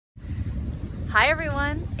Hi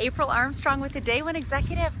everyone, April Armstrong with the Day One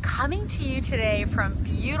Executive coming to you today from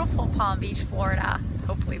beautiful Palm Beach, Florida.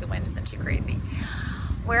 Hopefully the wind isn't too crazy.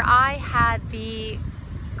 Where I had the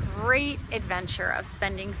great adventure of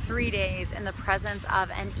spending 3 days in the presence of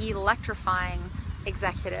an electrifying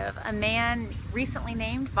executive, a man recently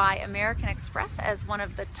named by American Express as one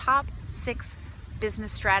of the top 6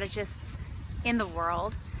 business strategists in the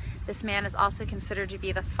world. This man is also considered to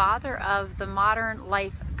be the father of the modern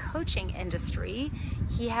life coaching industry.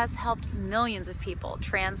 He has helped millions of people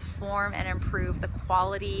transform and improve the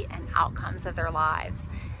quality and outcomes of their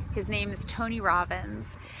lives. His name is Tony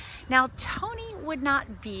Robbins. Now, Tony would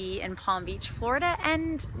not be in Palm Beach, Florida,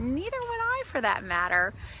 and neither would I for that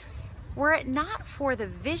matter, were it not for the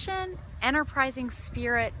vision, enterprising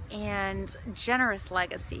spirit, and generous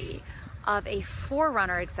legacy of a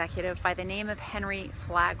forerunner executive by the name of Henry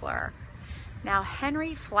Flagler. Now,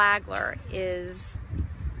 Henry Flagler is,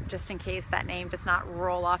 just in case that name does not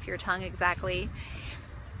roll off your tongue exactly,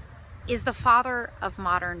 is the father of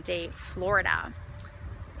modern day Florida.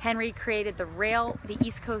 Henry created the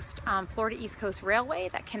East Coast, Florida East Coast Railway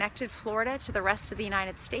that connected Florida to the rest of the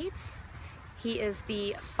United States. He is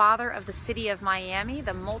the father of the city of Miami,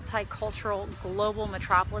 the multicultural global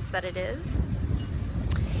metropolis that it is.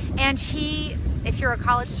 And he, if you're a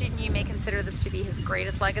college student, you may consider this to be his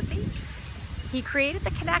greatest legacy. He created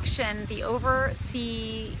the connection,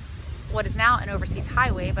 what is now an overseas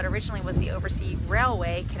highway, but originally was the overseas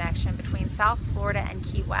railway connection between South Florida and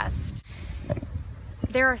Key West.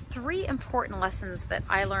 There are 3 important lessons that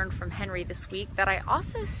I learned from Henry this week that I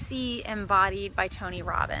also see embodied by Tony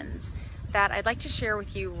Robbins that I'd like to share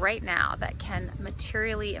with you right now that can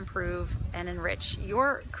materially improve and enrich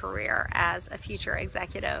your career as a future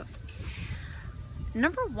executive.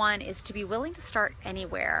 Number 1 is to be willing to start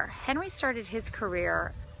anywhere. Henry started his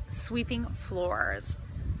career sweeping floors,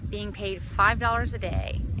 being paid $5 a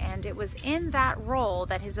day, and it was in that role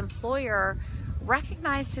that his employer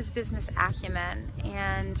recognized his business acumen,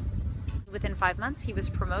 and within 5 months he was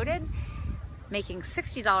promoted, making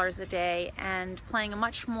 $60 a day and playing a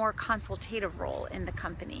much more consultative role in the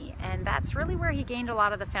company. And that's really where he gained a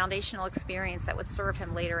lot of the foundational experience that would serve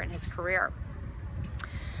him later in his career.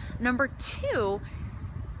 Number 2,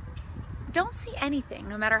 don't see anything,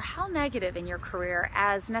 no matter how negative in your career,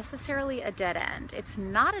 as necessarily a dead end. It's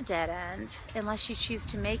not a dead end unless you choose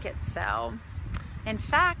to make it so. In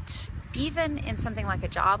fact, even in something like a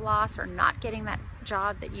job loss or not getting that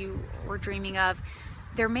job that you were dreaming of,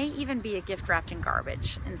 there may even be a gift wrapped in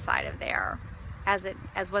garbage inside of there, as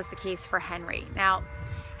was the case for Henry. Now,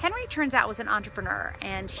 Henry, turns out, was an entrepreneur,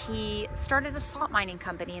 and he started a salt mining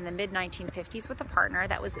company in the mid-1950s with a partner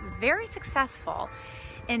that was very successful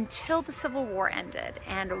until the Civil War ended.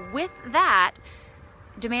 And with that,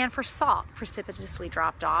 demand for salt precipitously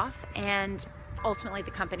dropped off, and ultimately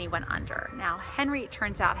the company went under. Now, Henry, it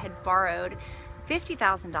turns out, had borrowed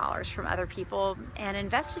 $50,000 from other people and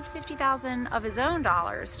invested $50,000 of his own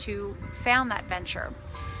dollars to found that venture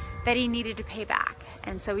that he needed to pay back.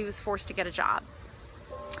 And so he was forced to get a job.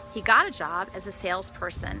 He got a job as a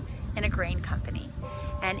salesperson in a grain company.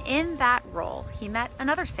 And in that role, he met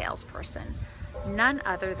another salesperson, none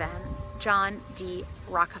other than John D.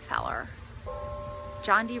 Rockefeller.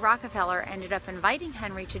 John D. Rockefeller ended up inviting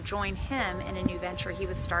Henry to join him in a new venture he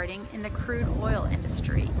was starting in the crude oil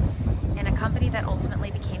industry, in a company that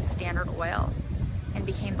ultimately became Standard Oil and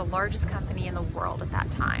became the largest company in the world at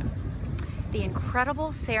that time. The incredible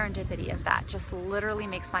serendipity of that just literally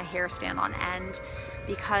makes my hair stand on end,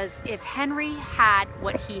 because if Henry had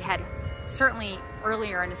what he had certainly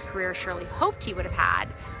earlier in his career surely hoped he would have had,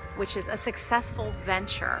 which is a successful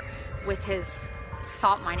venture with his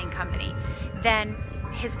salt mining company, then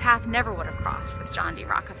his path never would have crossed with John D.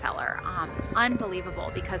 Rockefeller.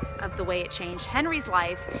 Unbelievable, because of the way it changed Henry's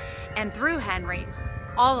life, and through Henry,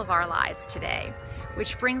 all of our lives today.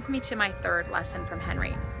 Which brings me to my 3rd lesson from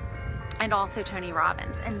Henry, and also Tony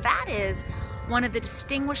Robbins, and that is one of the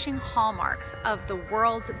distinguishing hallmarks of the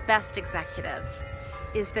world's best executives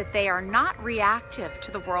is that they are not reactive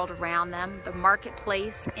to the world around them, the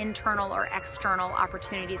marketplace, internal or external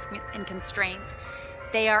opportunities and constraints.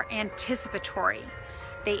 They are anticipatory.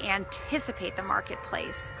 They anticipate the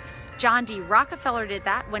marketplace. John D. Rockefeller did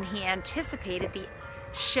that when he anticipated the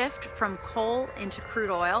shift from coal into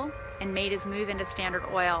crude oil and made his move into Standard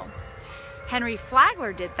Oil. Henry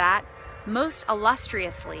Flagler did that most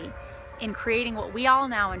illustriously in creating what we all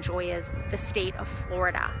now enjoy as the state of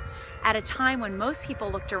Florida. At a time when most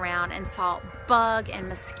people looked around and saw bug and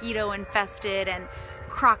mosquito infested and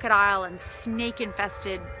crocodile and snake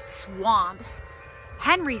infested swamps,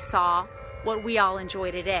 Henry saw what we all enjoy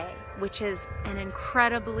today, which is an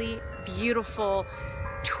incredibly beautiful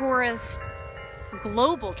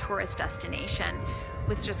global tourist destination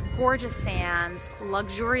with just gorgeous sands,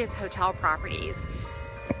 luxurious hotel properties.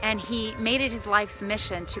 And he made it his life's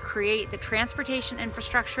mission to create the transportation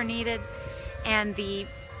infrastructure needed and the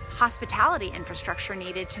hospitality infrastructure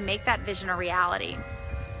needed to make that vision a reality.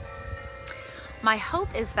 My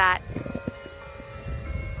hope is that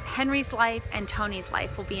Henry's life and Tony's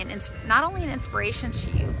life will be not only an inspiration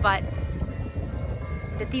to you, but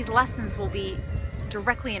that these lessons will be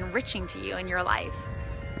directly enriching to you in your life.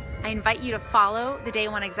 I invite you to follow the Day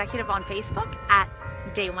One Executive on Facebook at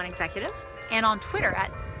Day One Executive and on Twitter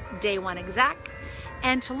at Day One Exec,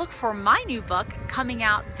 and to look for my new book coming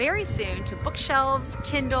out very soon to bookshelves,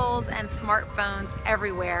 Kindles, and smartphones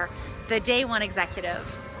everywhere, The Day One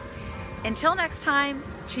Executive. Until next time,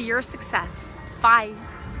 to your success. Bye.